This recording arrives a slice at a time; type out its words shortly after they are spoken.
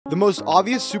The most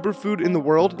obvious superfood in the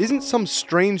world isn't some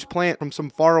strange plant from some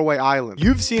faraway island.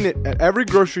 You've seen it at every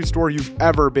grocery store you've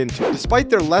ever been to. Despite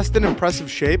their less than impressive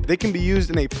shape, they can be used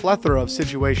in a plethora of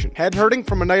situations. Head hurting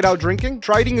from a night out drinking?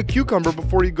 Try eating a cucumber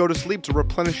before you go to sleep to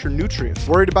replenish your nutrients.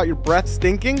 Worried about your breath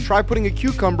stinking? Try putting a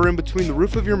cucumber in between the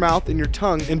roof of your mouth and your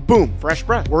tongue and boom, fresh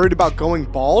breath. Worried about going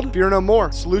bald? Fear no more.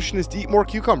 Solution is to eat more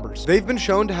cucumbers. They've been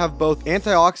shown to have both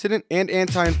antioxidant and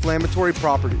anti-inflammatory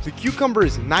properties. The cucumber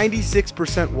is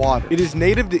 96% water. It is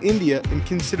native to India and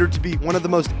considered to be one of the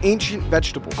most ancient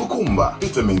vegetables. Cucumber,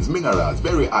 vitamins, minerals,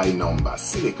 very high number,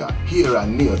 silica, hair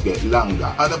and nails get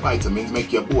longer. Other vitamins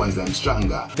make your bones them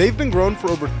stronger. They've been grown for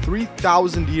over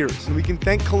 3,000 years, and we can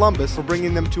thank Columbus for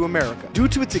bringing them to America. Due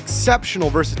to its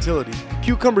exceptional versatility,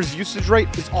 cucumber's usage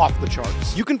rate is off the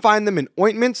charts. You can find them in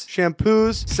ointments,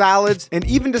 shampoos, salads, and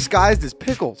even disguised as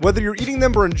pickles. Whether you're eating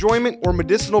them for enjoyment or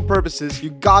medicinal purposes,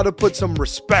 you gotta put some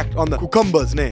respect on the cucumber's name.